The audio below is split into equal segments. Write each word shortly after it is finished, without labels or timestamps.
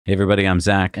Hey everybody, I'm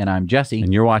Zach. And I'm Jesse.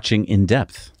 And you're watching In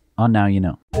Depth on Now You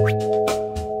Know.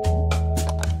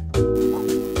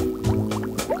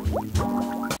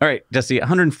 All right, Jesse,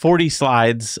 140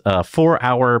 slides,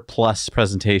 4-hour plus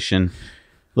presentation.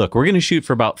 Look, we're going to shoot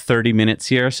for about 30 minutes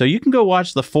here, so you can go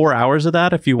watch the 4 hours of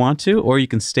that if you want to, or you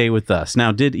can stay with us.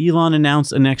 Now, did Elon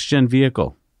announce a next-gen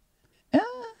vehicle?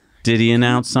 Did he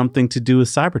announce something to do with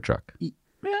Cybertruck?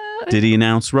 Did he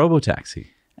announce Robotaxi?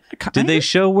 Did they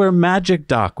show where Magic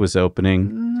Dock was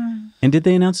opening? And did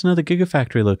they announce another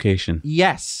Gigafactory location?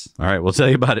 Yes. All right, we'll tell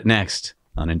you about it next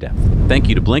on In Depth. Thank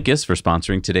you to Blinkist for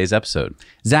sponsoring today's episode.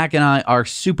 Zach and I are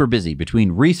super busy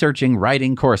between researching,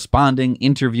 writing, corresponding,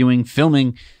 interviewing,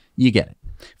 filming. You get it.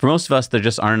 For most of us, there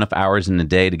just aren't enough hours in the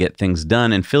day to get things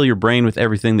done and fill your brain with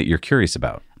everything that you're curious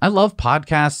about. I love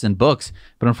podcasts and books,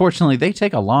 but unfortunately, they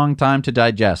take a long time to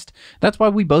digest. That's why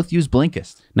we both use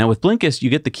Blinkist. Now, with Blinkist,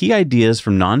 you get the key ideas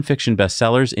from nonfiction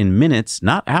bestsellers in minutes,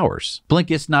 not hours.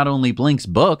 Blinkist not only blinks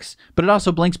books, but it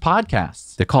also blinks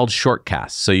podcasts. They're called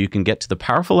shortcasts, so you can get to the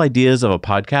powerful ideas of a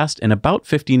podcast in about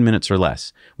 15 minutes or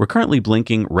less. We're currently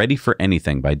blinking Ready for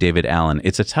Anything by David Allen.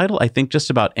 It's a title I think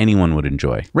just about anyone would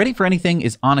enjoy. Ready for Anything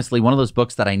is honestly one of those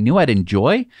books that I knew I'd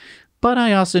enjoy, but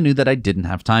I also knew that I didn't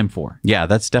have time for. Yeah,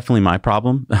 that's definitely my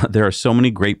problem. There are so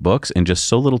many great books and just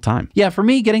so little time. Yeah, for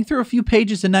me, getting through a few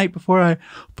pages a night before I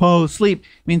fall asleep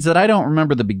means that I don't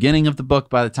remember the beginning of the book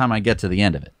by the time I get to the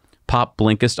end of it. Pop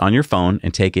Blinkist on your phone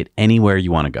and take it anywhere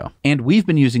you want to go. And we've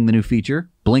been using the new feature,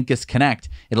 Blinkist Connect.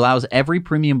 It allows every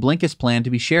premium Blinkist plan to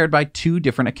be shared by 2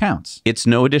 different accounts. It's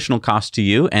no additional cost to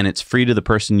you, and it's free to the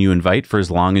person you invite for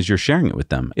as long as you're sharing it with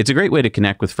them. It's a great way to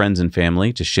connect with friends and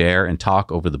family, to share and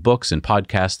talk over the books and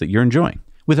podcasts that you're enjoying.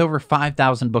 With over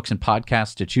 5,000 books and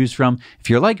podcasts to choose from, if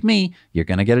you're like me, you're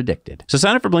going to get addicted. So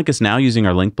sign up for Blinkist now using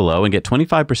our link below and get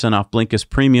 25% off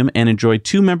Blinkist Premium and enjoy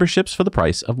 2 memberships for the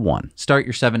price of 1. Start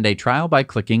your 7-day trial by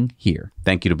clicking here.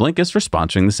 Thank you to Blinkist for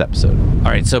sponsoring this episode.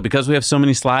 All right, so because we have so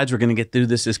many slides, we're going to get through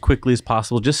this as quickly as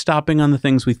possible, just stopping on the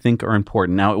things we think are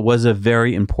important. Now, it was a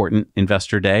very important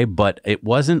investor day, but it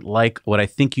wasn't like what I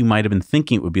think you might have been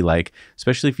thinking it would be like,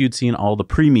 especially if you'd seen all the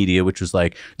pre-media, which was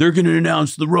like, they're going to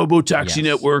announce the Robotaxi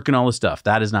network and all this stuff.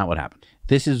 That is not what happened.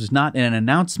 This is not an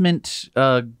announcement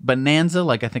bonanza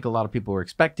like I think a lot of people were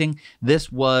expecting.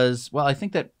 This was, well, I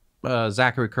think that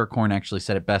Zachary Kirkhorn actually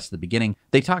said it best at the beginning.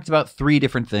 They talked about 3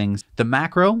 different things. The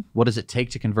macro, what does it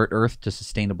take to convert Earth to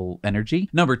sustainable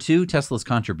energy? Number 2, Tesla's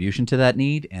contribution to that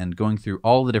need and going through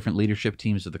all the different leadership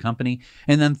teams of the company.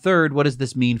 And then third, what does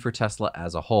this mean for Tesla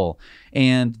as a whole?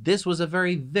 And this was a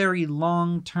very, very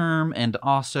long-term and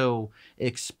also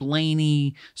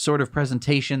explainy sort of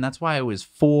presentation. That's why it was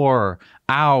 4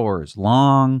 hours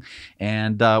long.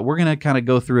 And we're going to kind of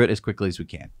go through it as quickly as we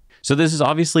can. So this is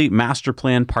obviously Master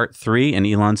Plan Part 3, and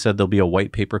Elon said there'll be a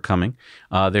white paper coming.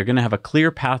 They're going to have a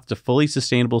clear path to fully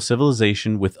sustainable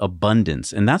civilization with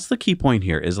abundance. And that's the key point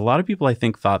here, is a lot of people, I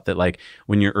think, thought that like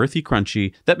when you're earthy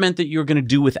crunchy, that meant that you were going to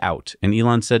do without. And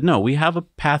Elon said, no, we have a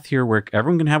path here where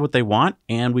everyone can have what they want,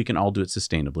 and we can all do it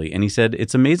sustainably. And he said,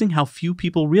 it's amazing how few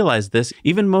people realize this.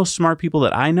 Even most smart people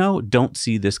that I know don't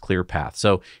see this clear path.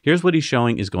 So here's what he's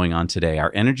showing is going on today.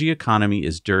 Our energy economy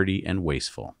is dirty and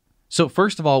wasteful. So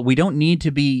first of all, we don't need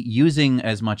to be using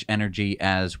as much energy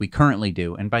as we currently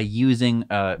do. And by using,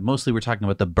 mostly we're talking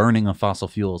about the burning of fossil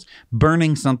fuels.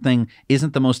 Burning something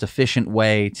isn't the most efficient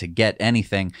way to get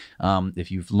anything.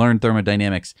 If you've learned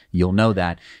thermodynamics, you'll know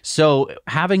that. So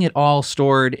having it all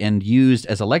stored and used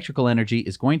as electrical energy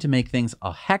is going to make things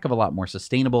a heck of a lot more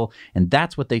sustainable. And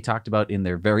that's what they talked about in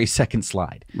their very second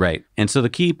slide. Right. And so the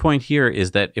key point here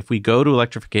is that if we go to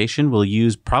electrification, we'll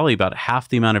use probably about half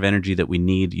the amount of energy that we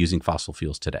need using fossil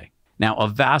fuels today. Now, a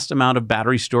vast amount of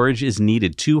battery storage is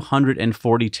needed,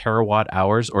 240 terawatt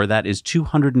hours, or that is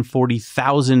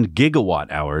 240,000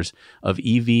 gigawatt hours of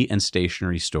EV and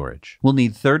stationary storage. We'll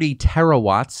need 30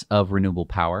 terawatts of renewable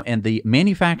power, and the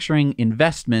manufacturing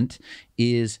investment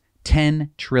is $10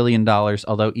 trillion,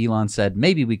 although Elon said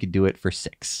maybe we could do it for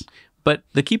 6. But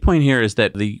the key point here is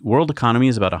that the world economy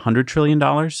is about $100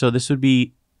 trillion, so this would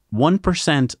be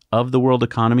 1% of the world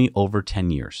economy over 10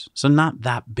 years. So not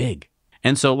that big.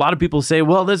 And so a lot of people say,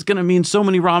 well, that's going to mean so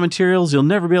many raw materials, you'll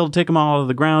never be able to take them all out of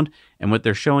the ground. And what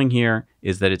they're showing here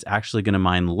is that it's actually going to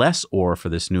mine less ore for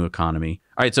this new economy.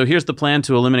 All right, so here's the plan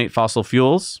to eliminate fossil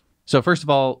fuels. So first of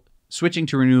all, switching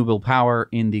to renewable power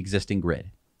in the existing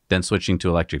grid. Then switching to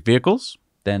electric vehicles.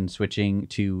 Then switching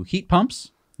to heat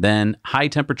pumps. Then high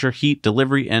temperature heat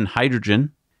delivery and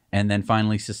hydrogen. And then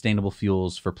finally, sustainable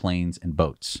fuels for planes and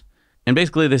boats. And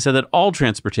basically, they said that all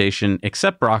transportation,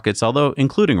 except rockets, although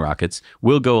including rockets,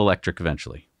 will go electric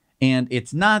eventually. And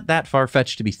it's not that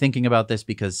far-fetched to be thinking about this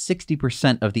because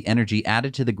 60% of the energy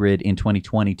added to the grid in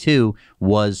 2022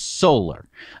 was solar.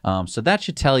 So that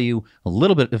should tell you a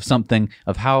little bit of something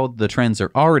of how the trends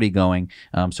are already going.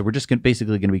 So we're just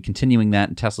basically going to be continuing that,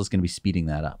 and Tesla's going to be speeding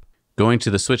that up. Going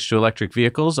to the switch to electric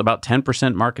vehicles, about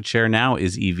 10% market share now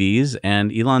is EVs.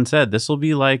 And Elon said this will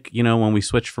be like, when we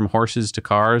switch from horses to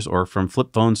cars or from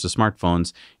flip phones to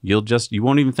smartphones, you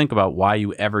won't even think about why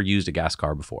you ever used a gas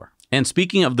car before. And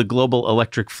speaking of the global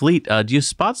electric fleet, do you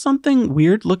spot something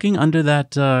weird looking under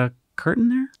that curtain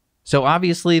there? So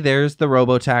obviously there's the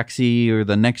robo-taxi or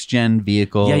the next-gen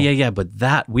vehicle. Yeah, but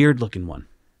that weird-looking one.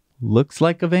 Looks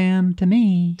like a van to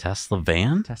me. Tesla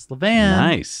van? Tesla van.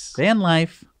 Nice. Van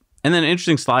life. And then an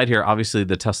interesting slide here. Obviously,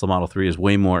 the Tesla Model 3 is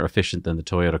way more efficient than the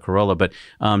Toyota Corolla, but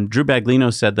Drew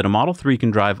Baglino said that a Model 3 can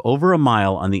drive over a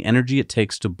mile on the energy it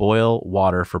takes to boil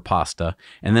water for pasta,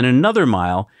 and then another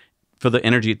mile for the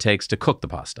energy it takes to cook the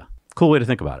pasta. Cool way to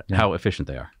think about it, how efficient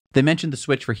they are. They mentioned the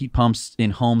switch for heat pumps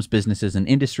in homes, businesses, and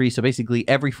industry. So basically,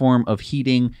 every form of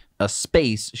heating a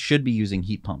space should be using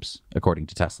heat pumps, according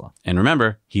to Tesla. And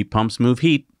remember, heat pumps move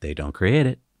heat. They don't create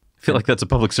it. I feel like that's a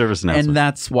public service announcement. And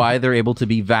that's why they're able to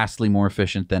be vastly more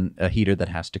efficient than a heater that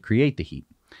has to create the heat.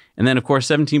 And then, of course,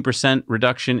 17%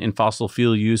 reduction in fossil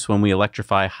fuel use when we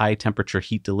electrify high-temperature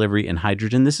heat delivery and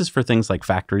hydrogen. This is for things like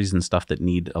factories and stuff that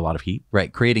need a lot of heat.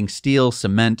 Right, creating steel,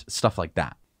 cement, stuff like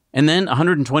that. And then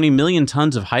 120 million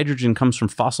tons of hydrogen comes from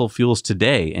fossil fuels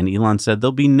today. And Elon said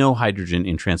there'll be no hydrogen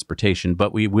in transportation,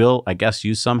 but we will, I guess,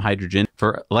 use some hydrogen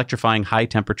for electrifying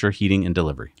high-temperature heating and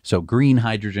delivery. So green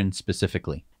hydrogen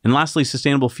specifically. And lastly,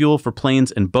 sustainable fuel for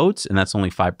planes and boats, and that's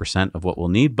only 5% of what we'll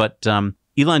need. But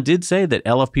Elon did say that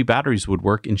LFP batteries would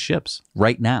work in ships.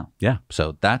 Right now. Yeah.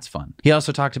 So that's fun. He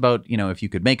also talked about, if you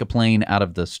could make a plane out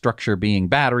of the structure being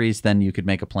batteries, then you could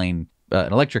make an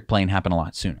electric plane happen a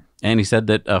lot sooner. And he said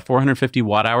that 450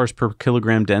 watt hours per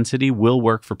kilogram density will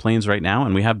work for planes right now,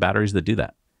 and we have batteries that do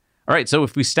that. All right, so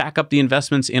if we stack up the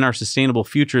investments in our sustainable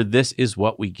future, this is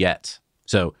what we get.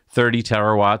 So 30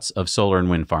 terawatts of solar and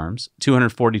wind farms,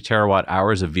 240 terawatt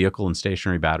hours of vehicle and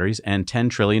stationary batteries, and $10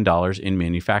 trillion in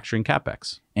manufacturing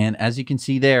capex. And as you can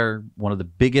see there, one of the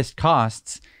biggest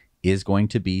costs is going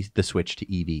to be the switch to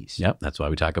EVs. Yep, that's why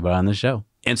we talk about it on this show.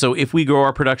 And so if we grow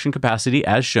our production capacity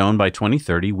as shown by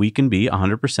 2030, we can be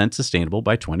 100% sustainable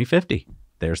by 2050.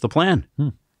 There's the plan.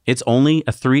 It's only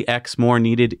a 3x more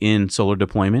needed in solar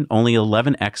deployment, only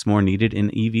 11x more needed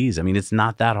in EVs. I mean, it's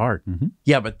not that hard.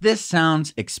 Yeah, but this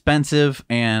sounds expensive.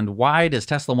 And why does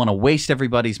Tesla want to waste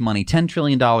everybody's money? $10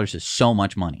 trillion is so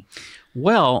much money.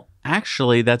 Well,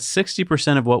 actually, that's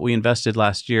 60% of what we invested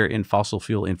last year in fossil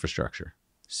fuel infrastructure.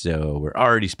 So we're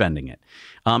already spending it.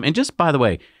 And just by the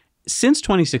way, since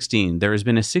 2016, there has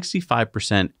been a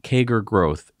 65% CAGR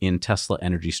growth in Tesla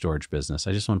energy storage business.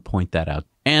 I just want to point that out.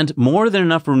 And more than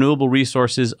enough renewable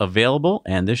resources available,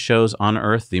 and this shows on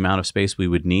Earth the amount of space we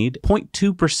would need.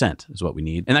 0.2% is what we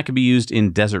need, and that could be used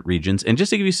in desert regions. And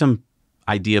just to give you some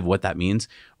idea of what that means,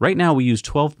 right now we use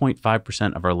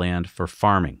 12.5% of our land for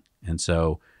farming. And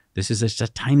so this is just a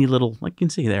tiny little, like you can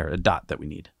see there, a dot that we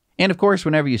need. And of course,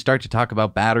 whenever you start to talk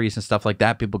about batteries and stuff like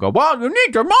that, people go, well, you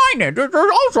need to mine it. There's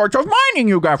all sorts of mining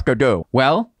you have to do.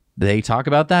 Well, they talk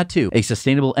about that too. A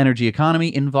sustainable energy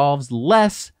economy involves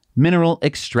less mineral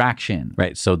extraction.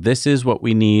 Right. So this is what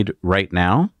we need right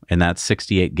now, and that's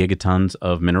 68 gigatons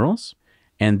of minerals.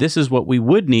 And this is what we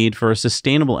would need for a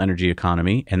sustainable energy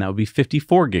economy, and that would be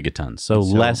 54 gigatons, so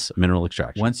less mineral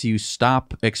extraction. Once you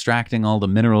stop extracting all the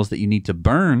minerals that you need to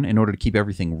burn in order to keep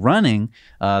everything running,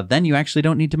 then you actually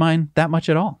don't need to mine that much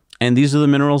at all. And these are the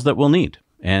minerals that we'll need,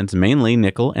 and it's mainly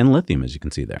nickel and lithium, as you can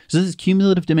see there. So this is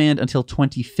cumulative demand until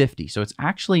 2050, so it's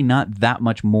actually not that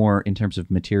much more in terms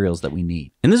of materials that we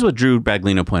need. And this is what Drew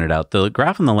Baglino pointed out. The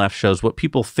graph on the left shows what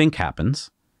people think happens,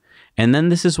 and then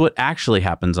this is what actually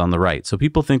happens on the right. So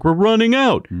people think we're running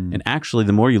out. And actually,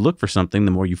 the more you look for something,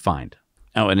 the more you find.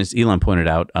 Oh, and as Elon pointed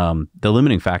out, the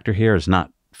limiting factor here is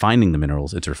not finding the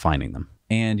minerals, it's refining them.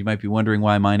 And you might be wondering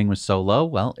why mining was so low.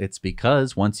 Well, it's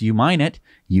because once you mine it,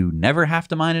 you never have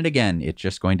to mine it again. It's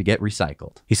just going to get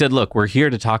recycled. He said, look, we're here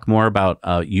to talk more about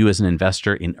you as an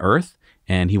investor in Earth.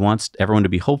 And he wants everyone to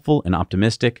be hopeful and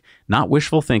optimistic, not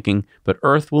wishful thinking, but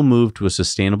Earth will move to a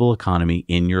sustainable economy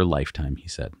in your lifetime, he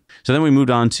said. So then we moved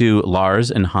on to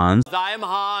Lars and Hans. I'm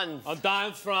Hans. And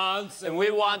I'm Franz. And we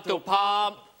want to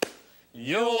pump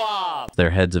you up.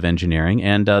 They're heads of engineering,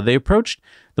 and they approached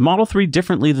the Model 3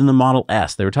 differently than the Model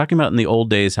S. They were talking about in the old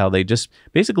days how they just,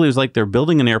 basically it was like they're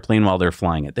building an airplane while they're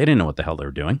flying it. They didn't know what the hell they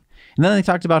were doing. And then they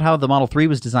talked about how the Model 3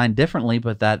 was designed differently,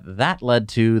 but that led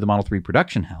to the Model 3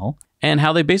 production hell. and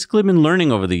how they basically been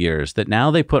learning over the years that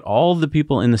now they put all of the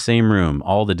people in the same room,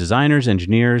 all the designers,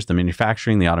 engineers, the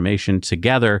manufacturing, the automation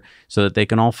together so that they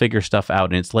can all figure stuff out.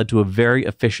 And it's led to a very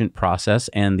efficient process,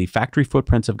 and the factory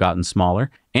footprints have gotten smaller,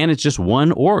 and it's just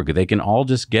one org. They can all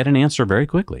just get an answer very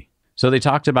quickly. So they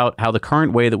talked about how the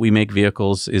current way that we make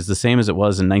vehicles is the same as it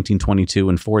was in 1922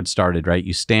 when Ford started, right?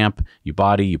 You stamp, you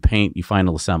body, you paint, you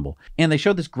final assemble. And they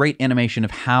showed this great animation of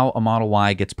how a Model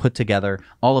Y gets put together,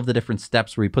 all of the different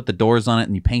steps where you put the doors on it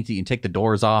and you paint it, you take the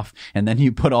doors off, and then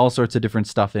you put all sorts of different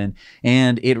stuff in.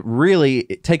 And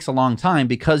it takes a long time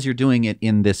because you're doing it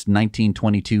in this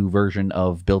 1922 version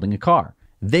of building a car.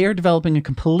 They are developing a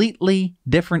completely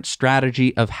different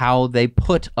strategy of how they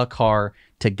put a car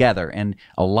together. And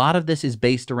a lot of this is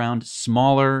based around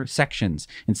smaller sections.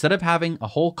 Instead of having a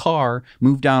whole car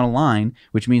move down a line,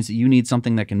 which means that you need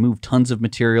something that can move tons of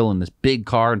material in this big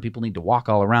car and people need to walk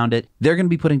all around it, they're going to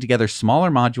be putting together smaller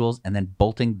modules and then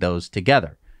bolting those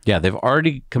together. Yeah, they've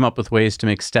already come up with ways to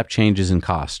make step changes in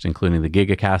cost, including the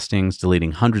gigacastings,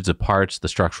 deleting hundreds of parts, the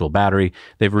structural battery.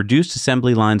 They've reduced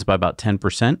assembly lines by about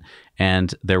 10%,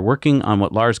 and they're working on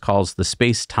what Lars calls the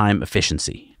space-time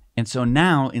efficiency. And so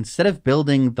now, instead of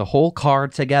building the whole car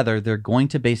together, they're going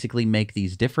to basically make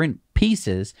these different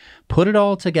pieces, put it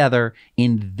all together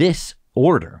in this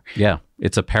order. Yeah,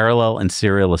 it's a parallel and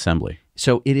serial assembly.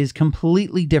 So it is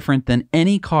completely different than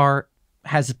any car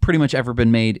has pretty much ever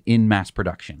been made in mass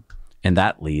production. And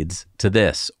that leads to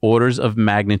this orders of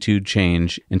magnitude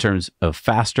change in terms of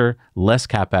faster, less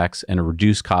capex, and a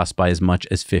reduced cost by as much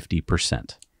as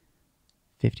 50%.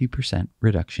 50%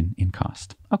 reduction in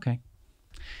cost. Okay.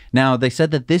 Now, they said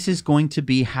that this is going to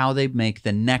be how they make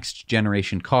the next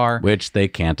generation car, which they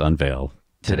can't unveil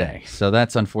today. So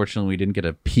that's unfortunately, we didn't get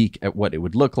a peek at what it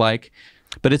would look like.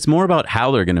 But it's more about how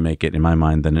they're going to make it in my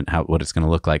mind than what it's going to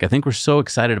look like. I think we're so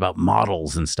excited about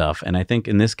models and stuff. And I think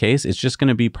in this case, it's just going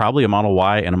to be probably a Model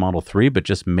Y and a Model 3, but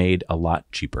just made a lot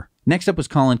cheaper. Next up was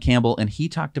Colin Campbell, and he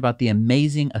talked about the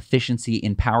amazing efficiency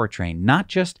in powertrain, not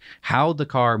just how the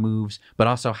car moves, but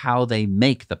also how they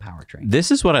make the powertrain. This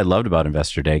is what I loved about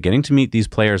Investor Day, getting to meet these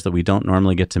players that we don't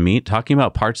normally get to meet, talking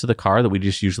about parts of the car that we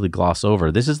just usually gloss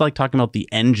over. This is like talking about the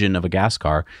engine of a gas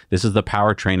car. This is the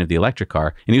powertrain of the electric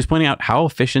car. And he was pointing out how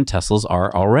efficient Teslas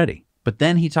are already. But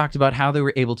then he talked about how they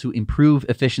were able to improve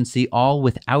efficiency all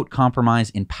without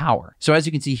compromise in power. So as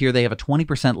you can see here, they have a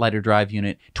 20% lighter drive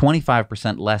unit,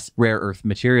 25% less rare earth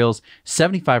materials,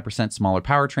 75% smaller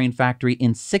powertrain factory,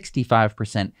 and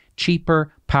 65%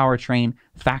 cheaper powertrain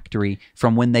factory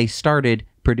from when they started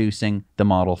producing the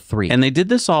Model 3. And they did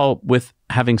this all with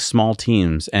having small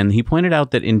teams. And he pointed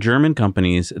out that in German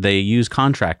companies, they use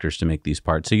contractors to make these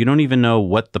parts. So you don't even know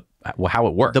how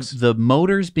it works. The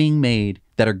motors being made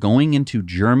that are going into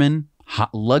German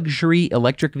luxury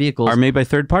electric vehicles are made by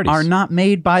third parties. Are not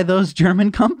made by those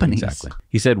German companies. Exactly.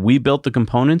 He said, we built the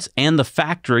components and the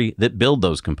factory that build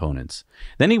those components.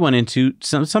 Then he went into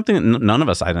something that none of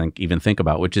us, I think, even think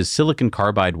about, which is silicon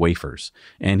carbide wafers.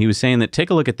 And he was saying that, take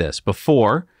a look at this.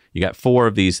 Before, you got 4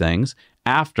 of these things.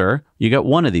 After, you got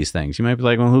 1 of these things. You might be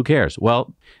like, well, who cares?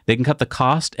 Well, they can cut the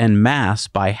cost and mass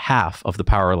by half of the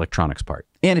power electronics part.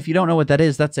 And if you don't know what that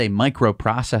is, that's a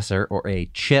microprocessor or a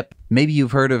chip. Maybe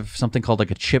you've heard of something called like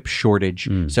a chip shortage.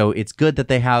 So it's good that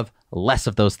they have less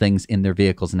of those things in their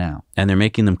vehicles now. And they're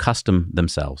making them custom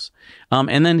themselves.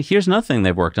 And then here's another thing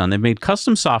they've worked on. They've made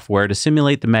custom software to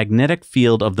simulate the magnetic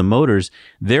field of the motors.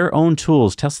 Their own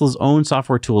tools, Tesla's own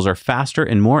software tools, are faster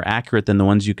and more accurate than the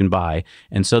ones you can buy.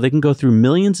 And so they can go through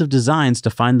millions of designs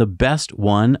to find the best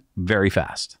one very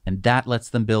fast. And that lets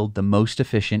them build the most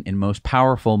efficient and most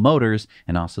powerful motors,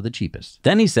 and also the cheapest.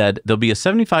 Then he said there'll be a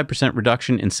 75%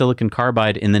 reduction in silicon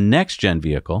carbide in the next-gen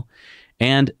vehicle.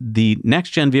 And the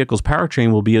next-gen vehicle's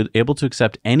powertrain will be able to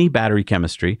accept any battery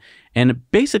chemistry. And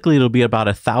basically, it'll be about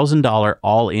 $1,000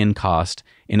 all-in cost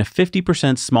in a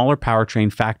 50% smaller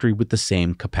powertrain factory with the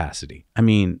same capacity. I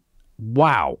mean,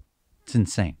 wow. It's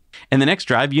insane. And the next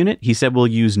drive unit, he said, will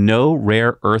use no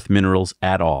rare earth minerals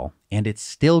at all. And it's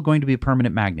still going to be a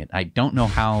permanent magnet. I don't know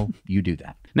how you do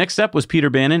that. Next up was Peter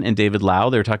Bannon and David Lau.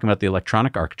 They were talking about the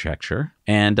electronic architecture.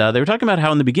 And they were talking about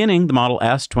how in the beginning, the Model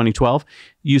S 2012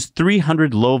 used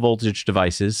 300 low voltage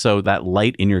devices. So that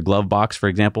light in your glove box, for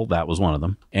example, that was one of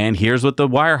them. And here's what the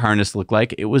wire harness looked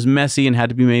like. It was messy and had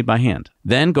to be made by hand.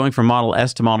 Then going from Model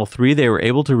S to Model 3, they were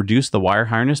able to reduce the wire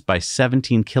harness by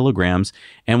 17 kilograms.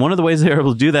 And one of the ways they were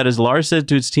able to do that is Lars said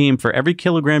to his team, for every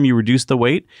kilogram you reduce the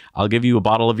weight, I'll give you a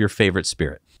bottle of your favorite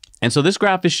spirit. And so this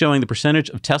graph is showing the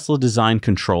percentage of Tesla designed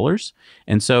controllers.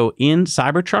 And so in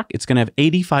Cybertruck, it's going to have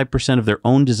 85% of their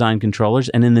own design controllers.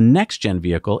 And in the next gen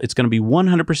vehicle, it's going to be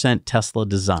 100% Tesla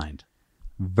designed.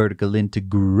 vertical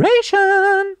integration.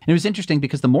 And it was interesting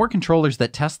because the more controllers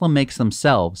that Tesla makes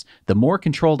themselves, the more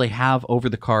control they have over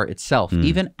the car itself.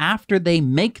 Even after they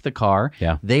make the car,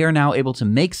 they are now able to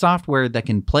make software that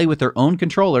can play with their own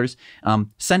controllers.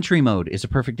 Sentry mode is a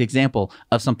perfect example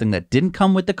of something that didn't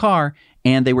come with the car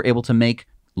and they were able to make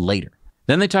later.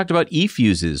 Then they talked about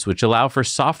eFuses, which allow for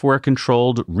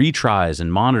software-controlled retries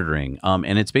and monitoring.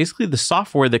 And it's basically the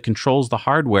software that controls the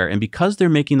hardware. And because they're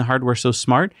making the hardware so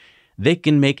smart, they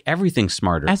can make everything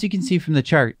smarter. As you can see from the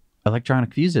chart,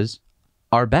 electronic fuses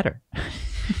are better.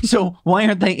 So why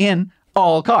aren't they in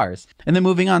all cars? And then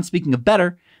moving on, speaking of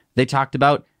better, they talked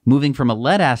about moving from a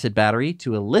lead-acid battery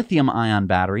to a lithium-ion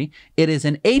battery. It is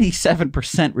an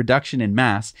 87% reduction in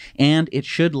mass, and it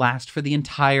should last for the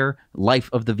entire life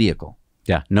of the vehicle.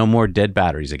 Yeah, no more dead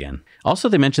batteries again. Also,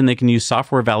 they mentioned they can use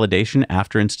software validation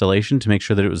after installation to make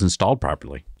sure that it was installed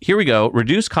properly. Here we go.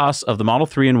 Reduce costs of the Model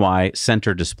 3 and Y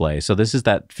center display. So this is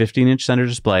that 15-inch center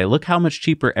display. Look how much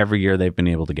cheaper every year they've been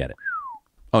able to get it.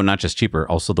 Oh, not just cheaper,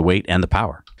 also the weight and the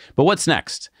power. But what's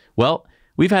next? Well,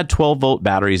 we've had 12-volt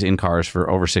batteries in cars for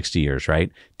over 60 years,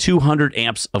 right? 200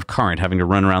 amps of current having to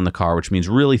run around the car, which means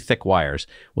really thick wires.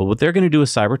 Well, what they're going to do with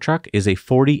Cybertruck is a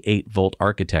 48-volt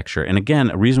architecture. And again,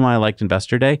 a reason why I liked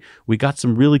Investor Day, we got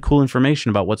some really cool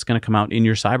information about what's going to come out in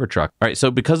your Cybertruck. All right,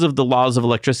 so because of the laws of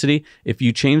electricity, if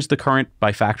you change the current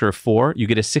by factor of 4, you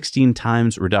get a 16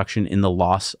 times reduction in the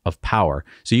loss of power.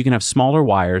 So you can have smaller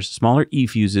wires, smaller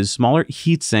eFuses, smaller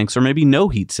heat sinks, or maybe no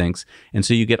heat sinks. And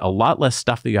so you get a lot less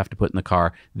stuff that you have to put in the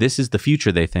car. This is the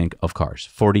future, they think, of cars,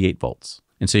 48 volts.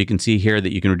 And so you can see here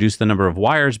that you can reduce the number of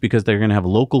wires because they're going to have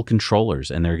local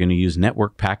controllers and they're going to use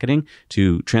network packaging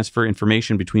to transfer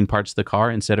information between parts of the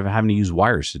car instead of having to use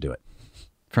wires to do it.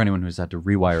 For anyone who's had to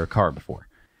rewire a car before.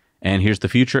 And here's the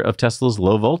future of Tesla's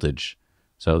low voltage.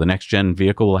 So the next gen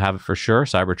vehicle will have it for sure,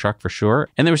 Cybertruck for sure.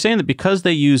 And they were saying that because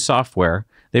they use software,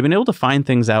 they've been able to find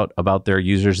things out about their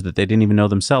users that they didn't even know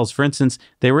themselves. For instance,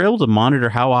 they were able to monitor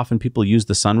how often people use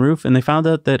the sunroof, and they found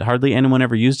out that hardly anyone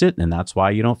ever used it. And that's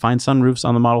why you don't find sunroofs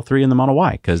on the Model 3 and the Model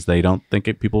Y, because they don't think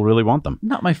people really want them.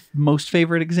 Not my most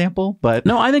favorite example, but...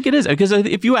 No, I think it is. Because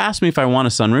if you ask me if I want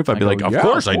a sunroof, I'd be like, of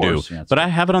course I do. Yeah, but I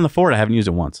have it on the Ford. I haven't used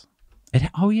it once.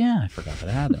 Oh, yeah. I forgot that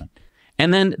I had that.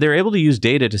 And then they're able to use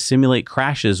data to simulate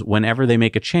crashes whenever they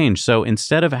make a change. So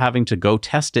instead of having to go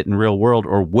test it in real world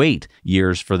or wait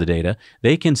years for the data,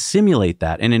 they can simulate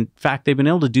that. And in fact, they've been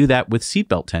able to do that with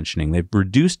seatbelt tensioning. They've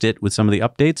reduced it with some of the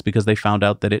updates because they found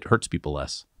out that it hurts people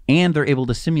less. And they're able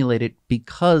to simulate it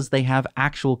because they have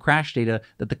actual crash data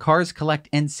that the cars collect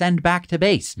and send back to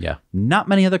base. Yeah. Not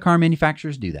many other car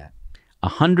manufacturers do that.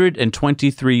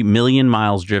 123 million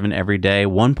miles driven every day,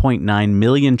 1.9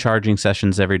 million charging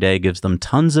sessions every day gives them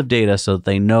tons of data so that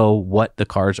they know what the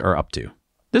cars are up to.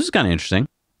 This is kind of interesting.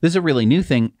 This is a really new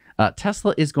thing.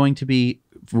 Tesla is going to be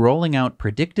rolling out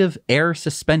predictive air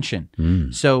suspension.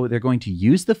 So they're going to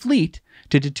use the fleet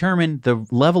to determine the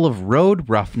level of road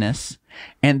roughness,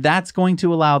 and that's going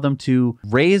to allow them to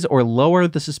raise or lower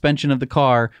the suspension of the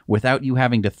car without you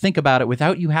having to think about it,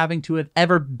 without you having to have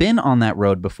ever been on that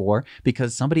road before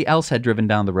because somebody else had driven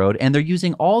down the road, and they're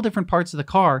using all different parts of the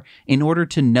car in order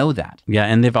to know that. Yeah,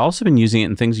 and they've also been using it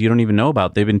in things you don't even know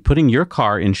about. They've been putting your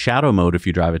car in shadow mode if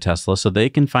you drive a Tesla, so they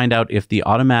can find out if the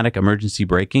automatic emergency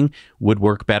braking would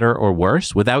work better or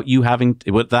worse without having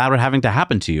to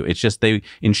happen to you. It's just they,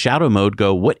 in shadow mode,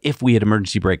 go, what if we had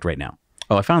emergency braked right now?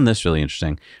 Oh, I found this really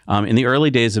interesting. In the early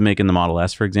days of making the Model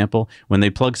S, for example, when they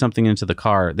plugged something into the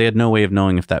car, they had no way of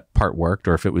knowing if that part worked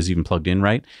or if it was even plugged in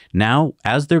right. Now,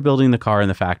 as they're building the car in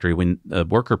the factory, when a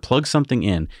worker plugs something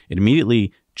in, it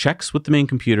immediately checks with the main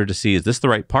computer to see, is this the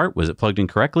right part? Was it plugged in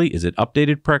correctly? Is it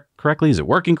updated correctly? Is it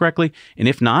working correctly? And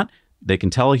if not, they can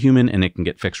tell a human and it can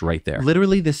get fixed right there.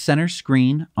 Literally the center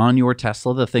screen on your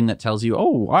Tesla, the thing that tells you,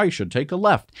 oh, I should take a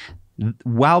left.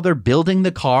 While they're building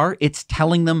the car, it's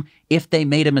telling them if they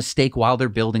made a mistake while they're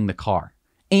building the car.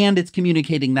 And it's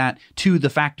communicating that to the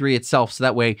factory itself. So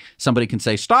that way somebody can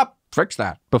say, stop, fix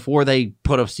that before they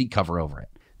put a seat cover over it.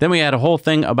 Then we had a whole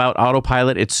thing about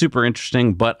autopilot. It's super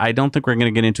interesting, but I don't think we're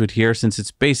going to get into it here since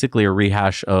it's basically a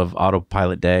rehash of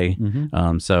Autopilot Day.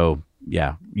 So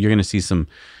yeah, you're going to see some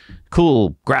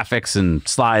cool graphics and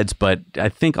slides, but I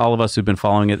think all of us who've been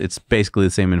following it, it's basically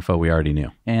the same info we already knew.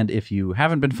 And if you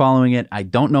haven't been following it, I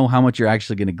don't know how much you're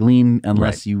actually going to glean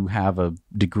unless you have a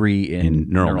degree in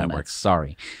neural networks.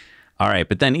 Sorry. All right,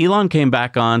 but then Elon came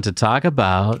back on to talk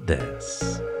about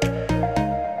this.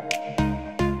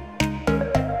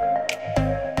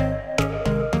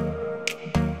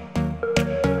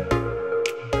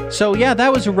 So yeah,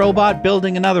 that was a robot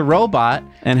building another robot.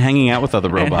 And hanging out with other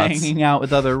robots. And hanging out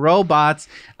with other robots.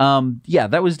 Yeah,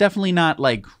 that was definitely not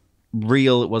like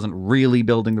real. It wasn't really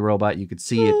building the robot. You could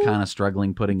see it kind of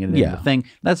struggling putting it in the thing.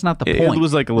 That's not the point. It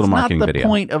was like a little marketing video. video. Not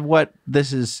the point of what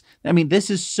this is. I mean, this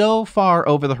is so far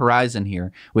over the horizon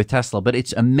here with Tesla, but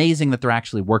it's amazing that they're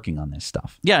actually working on this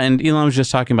stuff. Yeah, and Elon was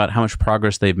just talking about how much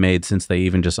progress they've made since they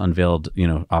even just unveiled,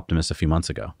 Optimus a few months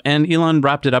ago. And Elon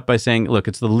wrapped it up by saying, look,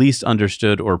 it's the least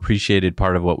understood or appreciated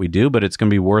part of what we do, but it's going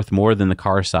to be worth more than the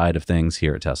car side of things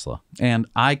here at Tesla. And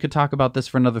I could talk about this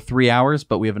for another 3 hours,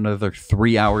 but we have another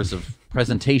 3 hours of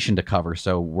presentation to cover,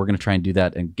 so we're going to try and do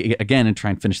that and try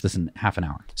and finish this in half an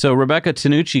hour. So Rebecca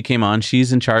Tanucci came on.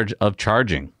 She's in charge of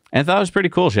charging. And I thought it was pretty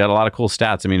cool. She had a lot of cool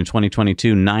stats. I mean, in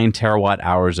 2022, 9 terawatt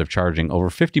hours of charging. Over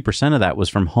 50% of that was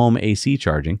from home AC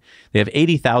charging. They have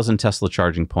 80,000 Tesla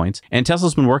charging points. And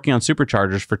Tesla's been working on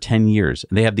superchargers for 10 years.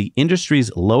 They have the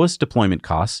industry's lowest deployment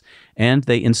costs, and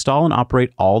they install and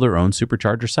operate all their own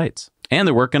supercharger sites. And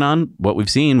they're working on what we've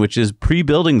seen, which is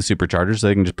pre-building the superchargers so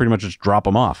they can just pretty much just drop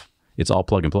them off. It's all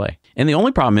plug and play. And the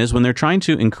only problem is when they're trying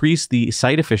to increase the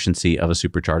site efficiency of a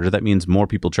supercharger, that means more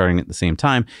people charging at the same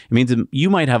time. It means that you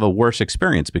might have a worse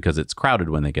experience because it's crowded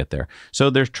when they get there. So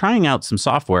they're trying out some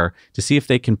software to see if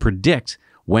they can predict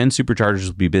when superchargers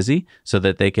will be busy so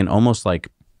that they can almost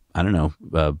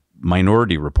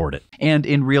minority report it. And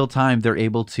in real time, they're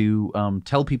able to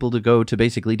tell people to go to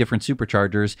basically different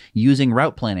superchargers using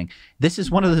route planning. This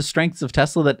is one of the strengths of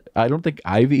Tesla that I don't think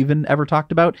I've even ever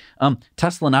talked about.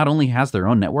 Tesla not only has their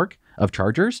own network of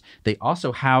chargers, they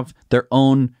also have their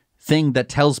own thing that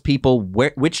tells people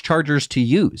which chargers to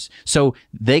use. So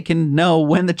they can know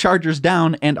when the charger's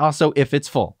down and also if it's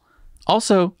full.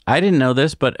 Also, I didn't know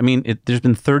this, but I mean, there's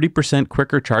been 30%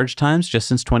 quicker charge times just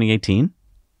since 2018.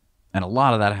 And a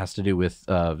lot of that has to do with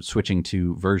switching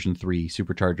to version 3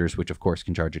 superchargers, which of course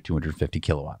can charge at 250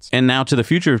 kilowatts. And now to the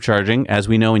future of charging. As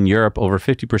we know, in Europe, over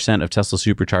 50% of Tesla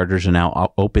superchargers are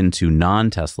now open to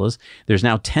non-Teslas. There's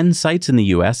now 10 sites in the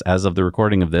US, as of the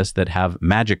recording of this, that have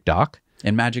Magic Dock.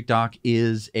 And Magic Dock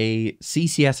is a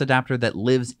CCS adapter that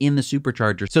lives in the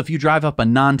supercharger. So if you drive up a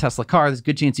non-Tesla car, there's a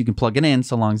good chance you can plug it in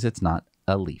so long as it's not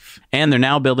a Leaf. And they're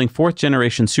now building 4th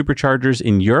generation superchargers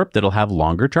in Europe that'll have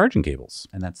longer charging cables.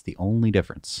 And that's the only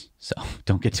difference. So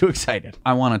don't get too excited.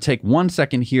 I want to take 1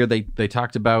 second here. They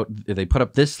talked about, they put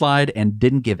up this slide and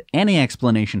didn't give any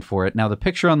explanation for it. Now the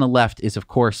picture on the left is of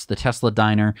course the Tesla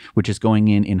diner, which is going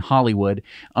in Hollywood.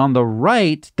 On the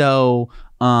right though,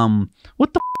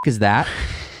 what the is that?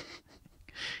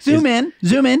 Zoom in,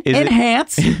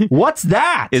 enhance. What's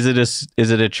that? Is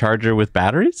it a charger with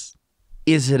batteries?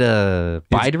 Is it a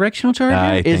bidirectional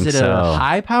charger? Is it a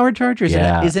high-powered charger? Is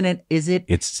it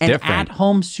it's an different.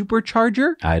 at-home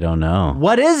supercharger? I don't know.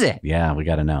 What is it? Yeah, we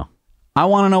got to know. I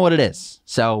want to know what it is.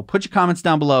 So put your comments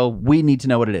down below. We need to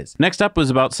know what it is. Next up was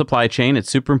about supply chain.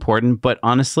 It's super important, but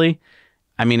honestly,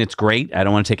 I mean, it's great. I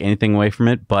don't want to take anything away from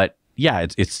it, but yeah,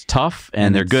 it's tough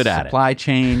and they're good at it. Supply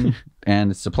chain.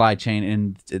 And supply chain,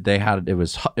 and it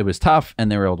was tough,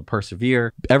 and they were able to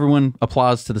persevere. Everyone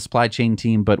applause to the supply chain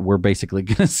team, but we're basically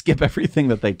going to skip everything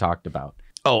that they talked about.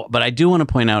 Oh, but I do want to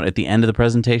point out at the end of the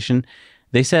presentation,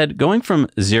 they said going from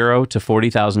 0 to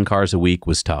 40,000 cars a week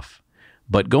was tough,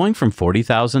 but going from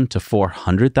 40,000 to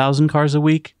 400,000 cars a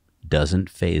week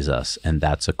doesn't faze us, and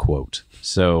that's a quote.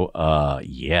 So,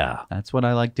 yeah, that's what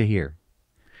I like to hear.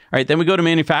 All right, then we go to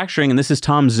manufacturing, and this is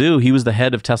Tom Zhu. He was the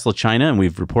head of Tesla China, and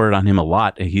we've reported on him a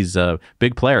lot. He's a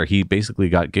big player. He basically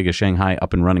got Giga Shanghai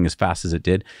up and running as fast as it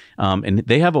did. And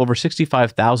they have over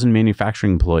 65,000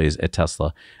 manufacturing employees at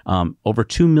Tesla, over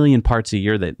 2 million parts a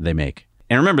year that they make.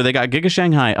 And remember, they got Giga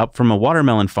Shanghai up from a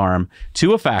watermelon farm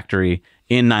to a factory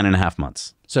in 9.5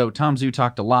 months. So Tom Zhu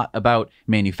talked a lot about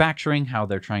manufacturing, how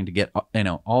they're trying to get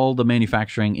all the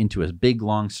manufacturing into a big,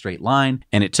 long, straight line.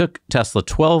 And it took Tesla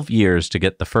 12 years to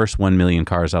get the first 1 million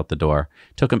cars out the door.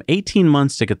 It took them 18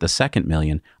 months to get the second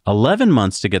million, 11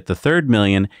 months to get the third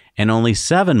million, and only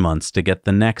 7 months to get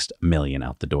the next million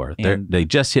out the door. They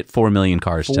just hit 4 million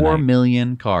cars tonight. 4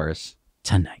 million cars.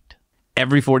 Tonight.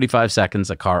 Every 45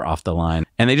 seconds, a car off the line.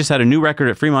 And they just had a new record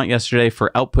at Fremont yesterday for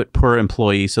output per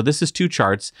employee. So this is 2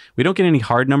 charts. We don't get any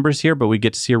hard numbers here, but we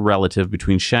get to see a relative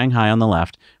between Shanghai on the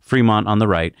left, Fremont on the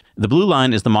right. The blue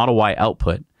line is the Model Y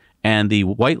output, and the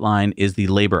white line is the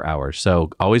labor hours. So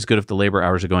always good if the labor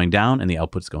hours are going down and the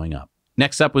output's going up.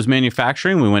 Next up was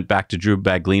manufacturing. We went back to Drew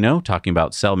Baglino talking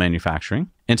about cell manufacturing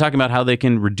and talking about how they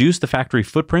can reduce the factory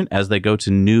footprint as they go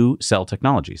to new cell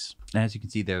technologies. As you can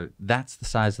see there, that's the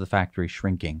size of the factory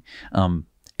shrinking.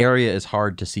 area is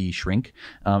hard to see shrink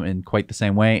in quite the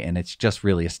same way. And it's just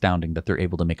really astounding that they're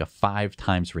able to make a 5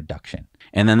 times reduction.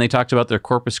 And then they talked about their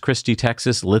Corpus Christi,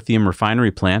 Texas lithium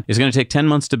refinery plant. It's going to take 10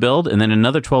 months to build and then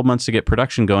another 12 months to get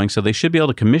production going. So they should be able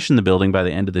to commission the building by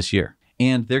the end of this year.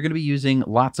 And they're going to be using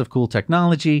lots of cool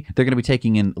technology. They're going to be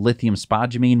taking in lithium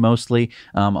spodumene mostly,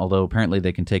 although apparently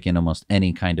they can take in almost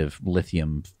any kind of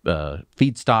lithium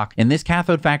feedstock. And this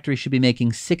cathode factory should be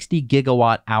making 60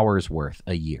 gigawatt hours worth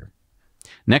a year.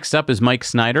 Next up is Mike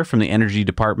Snyder from the Energy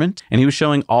Department, and he was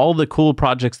showing all the cool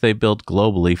projects they built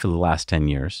globally for the last 10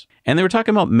 years. And they were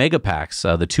talking about megapacks,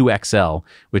 the 2XL,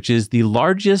 which is the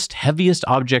largest, heaviest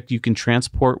object you can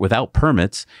transport without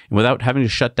permits and without having to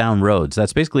shut down roads.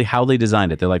 That's basically how they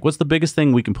designed it. They're like, what's the biggest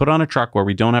thing we can put on a truck where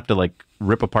we don't have to like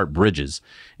rip apart bridges?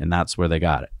 And that's where they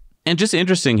got it. And just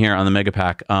interesting here on the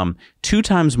Megapack, 2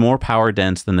 times more power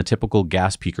dense than the typical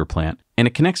gas peaker plant. And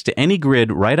it connects to any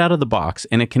grid right out of the box,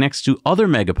 and it connects to other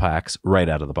Megapacks right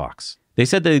out of the box. They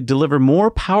said they deliver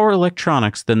more power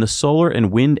electronics than the solar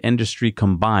and wind industry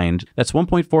combined. That's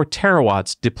 1.4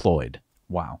 terawatts deployed.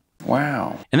 Wow.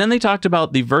 Wow. And then they talked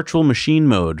about the virtual machine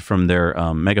mode from their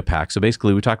Megapack. So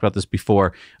basically, we talked about this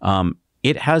before.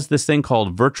 It has this thing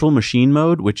called virtual machine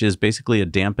mode, which is basically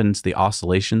it dampens the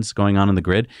oscillations going on in the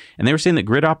grid. And they were saying that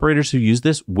grid operators who use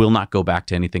this will not go back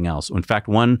to anything else. In fact,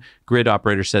 one grid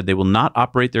operator said they will not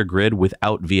operate their grid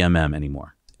without VMM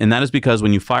anymore. And that is because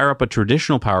when you fire up a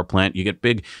traditional power plant, you get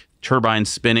big turbines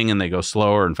spinning and they go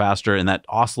slower and faster, and that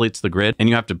oscillates the grid, and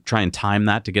you have to try and time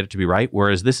that to get it to be right.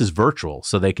 Whereas this is virtual,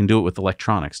 so they can do it with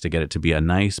electronics to get it to be a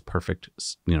nice, perfect,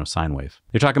 sine wave.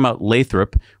 They're talking about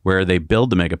Lathrop, where they build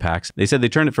the Megapacks. They said they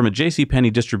turned it from a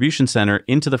JCPenney distribution center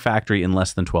into the factory in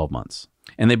less than 12 months.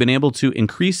 And they've been able to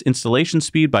increase installation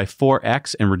speed by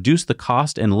 4x and reduce the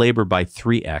cost and labor by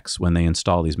 3x when they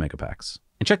install these Megapacks.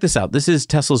 And check this out. This is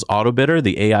Tesla's AutoBidder,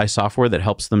 the AI software that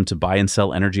helps them to buy and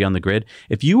sell energy on the grid.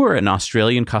 If you were an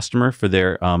Australian customer for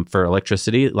their for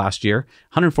electricity last year,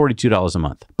 $142 a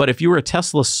month. But if you were a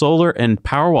Tesla solar and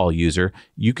Powerwall user,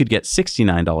 you could get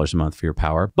 $69 a month for your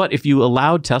power. But if you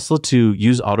allowed Tesla to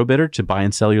use AutoBidder to buy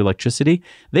and sell your electricity,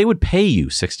 they would pay you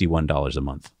 $61 a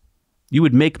month. You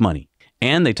would make money.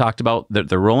 And they talked about that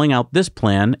they're rolling out this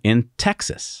plan in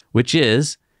Texas, which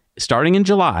is starting in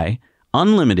July,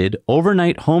 unlimited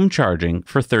overnight home charging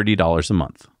for $30 a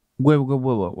month.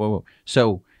 Whoa.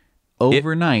 So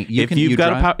overnight, if you've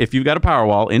got a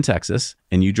Powerwall in Texas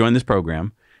and you join this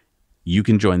program, you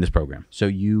can join this program. So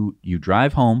you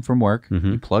drive home from work,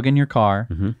 you plug in your car.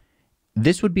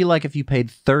 This would be like if you paid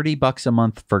 $30 a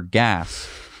month for gas,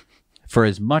 for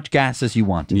as much gas as you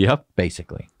wanted. Yep.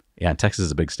 Basically. Yeah, Texas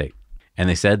is a big state. And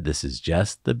they said this is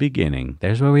just the beginning.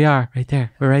 There's where we are, right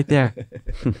there. We're right there.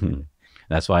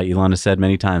 That's why Elon has said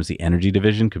many times the energy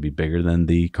division could be bigger than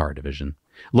the car division.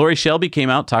 Lori Shelby came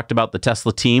out, talked about the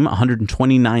Tesla team,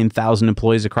 129,000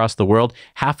 employees across the world.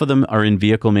 Half of them are in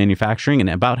vehicle manufacturing, and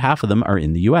about half of them are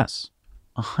in the U.S.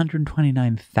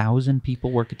 129,000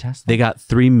 people work at Tesla? They got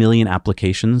 3 million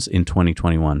applications in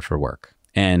 2021 for work.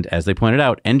 And as they pointed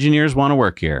out, engineers want to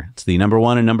work here. It's the number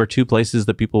 1 and number 2 places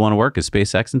that people want to work is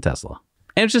SpaceX and Tesla.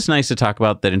 And it's just nice to talk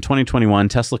about that in 2021,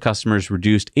 Tesla customers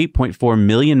reduced 8.4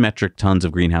 million metric tons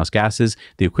of greenhouse gases,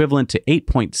 the equivalent to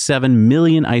 8.7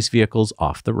 million ICE vehicles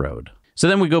off the road. So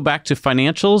then we go back to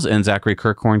financials, and Zachary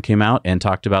Kirkhorn came out and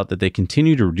talked about that they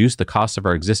continue to reduce the cost of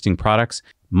our existing products.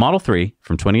 Model 3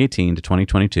 from 2018 to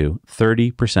 2022,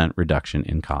 30% reduction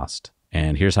in cost.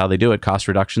 And here's how they do it. Cost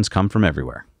reductions come from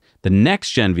everywhere. The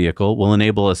next-gen vehicle will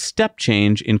enable a step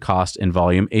change in cost and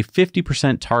volume. A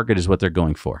 50% target is what they're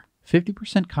going for.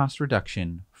 50% cost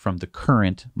reduction from the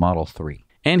current Model 3.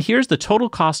 And here's the total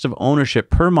cost of ownership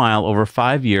per mile over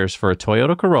 5 years for a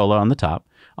Toyota Corolla on the top,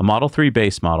 a Model 3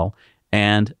 base model,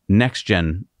 and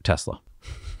next-gen Tesla.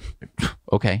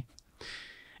 Okay.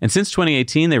 And since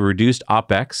 2018, they reduced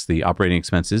OPEX, the operating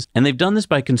expenses, and they've done this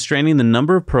by constraining the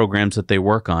number of programs that they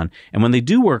work on. And when they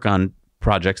do work on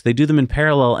projects, they do them in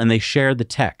parallel and they share the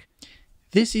tech.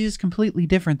 This is completely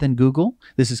different than Google.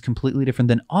 This is completely different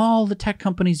than all the tech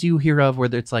companies you hear of, where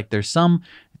it's like there's some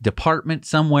department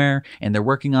somewhere and they're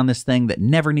working on this thing that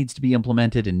never needs to be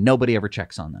implemented and nobody ever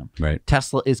checks on them. Right.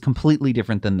 Tesla is completely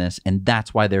different than this, and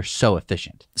that's why they're so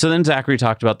efficient. So then Zachary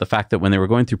talked about the fact that when they were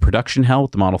going through production hell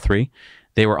with the Model 3,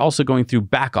 they were also going through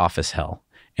back office hell.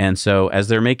 And so as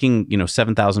they're making,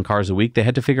 7,000 cars a week, they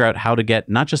had to figure out how to get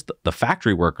not just the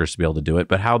factory workers to be able to do it,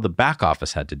 but how the back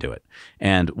office had to do it.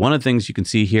 And one of the things you can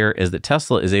see here is that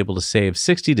Tesla is able to save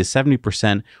 60 to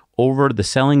 70% over the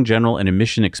selling, general, and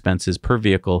emission expenses per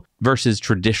vehicle versus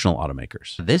traditional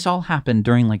automakers. This all happened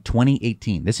during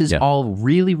 2018. This is all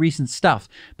really recent stuff,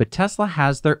 but Tesla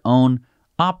has their own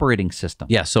operating system.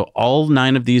 Yeah, so all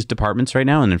 9 of these departments right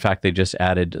now, and in fact, they just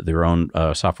added their own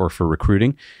software for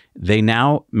recruiting. They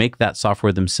now make that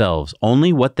software themselves.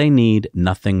 Only what they need,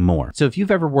 nothing more. So if you've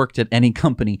ever worked at any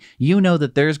company, you know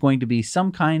that there's going to be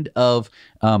some kind of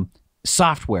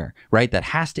software, right, that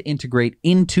has to integrate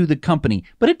into the company,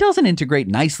 but it doesn't integrate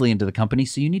nicely into the company.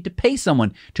 So you need to pay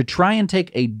someone to try and take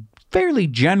a fairly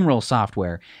general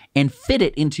software and fit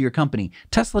it into your company.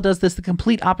 Tesla does this the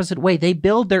complete opposite way. They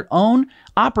build their own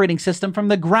operating system from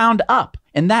the ground up,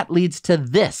 and that leads to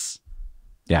this.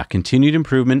 Yeah, continued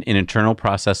improvement in internal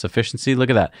process efficiency. Look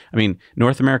at that. I mean,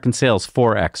 North American sales,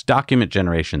 4x. Document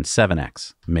generation,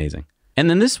 7x. Amazing. And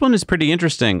then this one is pretty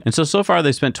interesting. And so far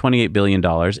they spent $28 billion.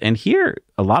 And here,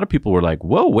 a lot of people were like,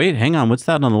 whoa, wait, hang on. What's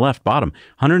that on the left bottom?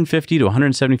 150 to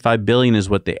 175 billion is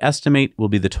what they estimate will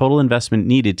be the total investment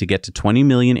needed to get to 20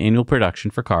 million annual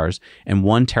production for cars and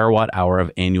 1 terawatt hour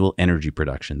of annual energy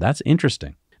production. That's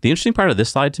interesting. The interesting part of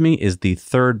this slide to me is the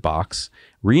third box,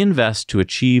 reinvest to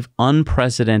achieve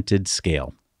unprecedented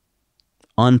scale.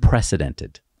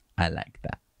 Unprecedented. I like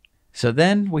that. So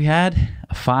then we had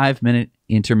a 5-minute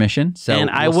intermission. So and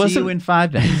we'll see you in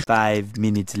 5 minutes. 5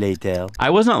 minutes later. I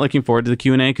was not looking forward to the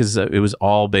Q&A because it was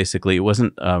all basically, it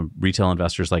wasn't retail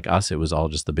investors like us. It was all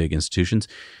just the big institutions.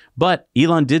 But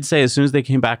Elon did say as soon as they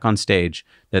came back on stage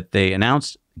that they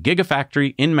announced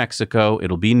Gigafactory in Mexico.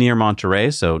 It'll be near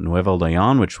Monterrey, so Nuevo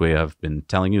Leon, which we have been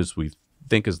telling you is we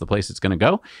think is the place it's going to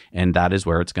go, and that is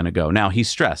where it's going to go. Now, he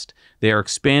stressed they are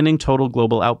expanding total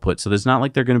global output, so there's not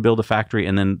like they're going to build a factory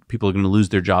and then people are going to lose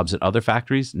their jobs at other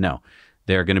factories. No.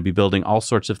 They're going to be building all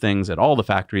sorts of things at all the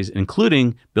factories,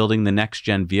 including building the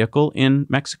next-gen vehicle in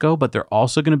Mexico, but they're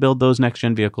also going to build those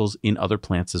next-gen vehicles in other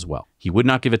plants as well. He would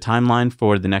not give a timeline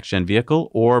for the next-gen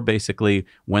vehicle or basically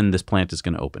when this plant is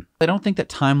going to open. I don't think that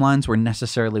timelines were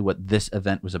necessarily what this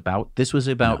event was about. This was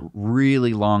about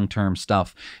really long-term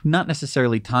stuff. Not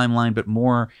necessarily timeline, but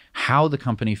more how the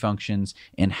company functions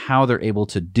and how they're able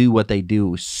to do what they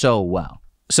do so well.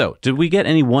 So, did we get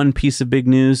any one piece of big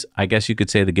news? I guess you could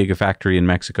say the Gigafactory in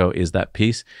Mexico is that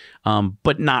piece,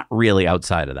 but not really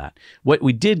outside of that. What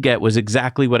we did get was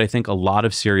exactly what I think a lot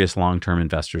of serious long-term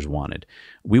investors wanted.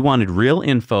 We wanted real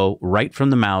info right from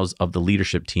the mouths of the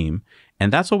leadership team,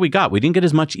 and that's what we got. We didn't get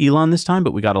as much Elon this time,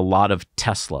 but we got a lot of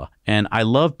Tesla, and I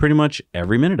love pretty much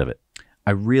every minute of it.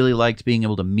 I really liked being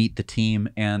able to meet the team,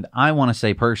 and I want to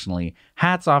say personally,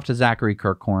 hats off to Zachary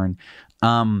Kirkhorn.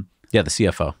 Yeah, the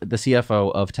CFO. The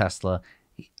CFO of Tesla.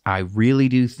 I really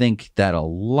do think that a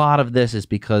lot of this is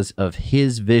because of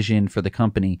his vision for the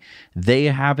company. They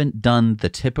haven't done the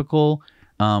typical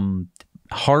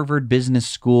Harvard Business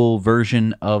School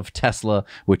version of Tesla,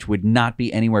 which would not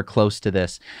be anywhere close to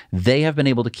this. They have been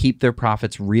able to keep their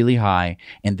profits really high,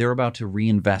 and they're about to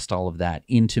reinvest all of that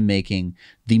into making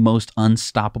the most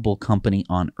unstoppable company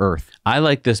on earth. I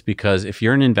like this because if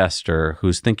you're an investor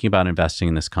who's thinking about investing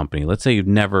in this company, let's say you've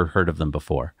never heard of them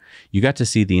before, you got to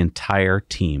see the entire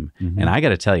team. And I got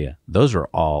to tell you, those are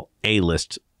all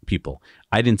A-list people.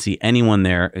 I didn't see anyone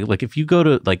there. Like if you go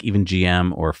to like even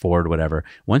GM or Ford, whatever,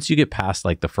 once you get past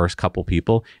like the first couple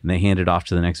people and they hand it off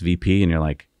to the next VP and you're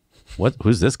like, what,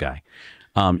 who's this guy?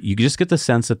 You just get the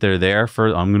sense that they're there for,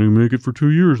 I'm going to make it for 2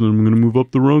 years and then I'm going to move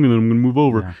up the rung and then I'm going to move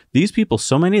over. Yeah. These people,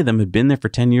 so many of them have been there for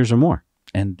 10 years or more.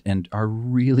 And are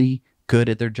really good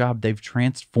at their job. They've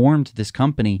transformed this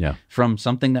company from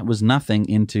something that was nothing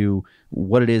into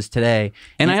what it is today.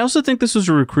 And I also think this was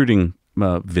a recruiting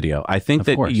video. I think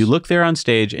that you look there on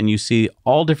stage and you see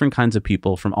all different kinds of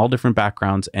people from all different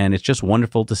backgrounds, and it's just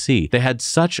wonderful to see. They had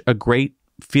such a great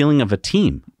feeling of a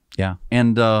team. Yeah.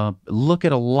 And look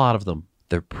at a lot of them.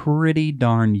 They're pretty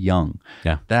darn young.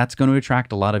 Yeah. That's going to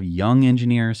attract a lot of young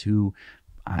engineers who,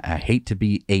 I hate to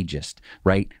be ageist,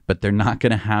 right? But they're not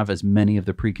going to have as many of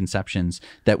the preconceptions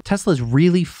that Tesla's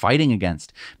really fighting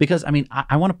against. Because, I mean,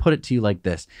 I want to put it to you like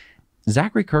this.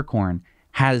 Zachary Kirkhorn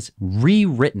has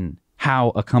rewritten how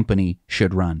a company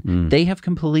should run. They have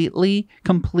completely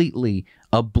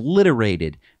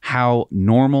obliterated how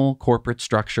normal corporate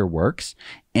structure works.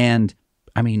 And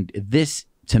I mean, this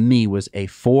to me was a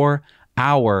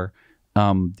 4-hour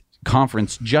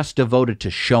conference just devoted to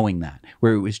showing that,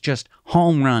 where it was just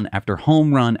home run after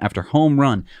home run after home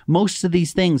run. Most of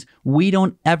these things we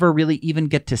don't ever really even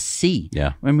get to see.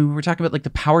 Yeah. I mean, we're talking about like the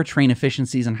powertrain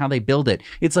efficiencies and how they build it.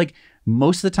 It's like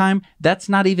most of the time, that's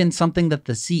not even something that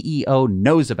the CEO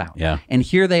knows about. Yeah. And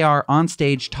here they are on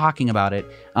stage talking about it.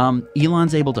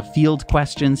 Elon's able to field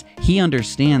questions. He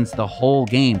understands the whole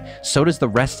game. So does the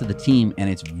rest of the team. And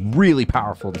it's really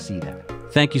powerful to see that.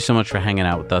 Thank you so much for hanging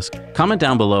out with us. Comment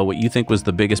down below what you think was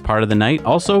the biggest part of the night.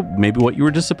 Also, maybe what you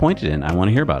were disappointed in. I want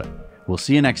to hear about it. We'll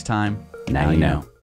see you next time. Now you know.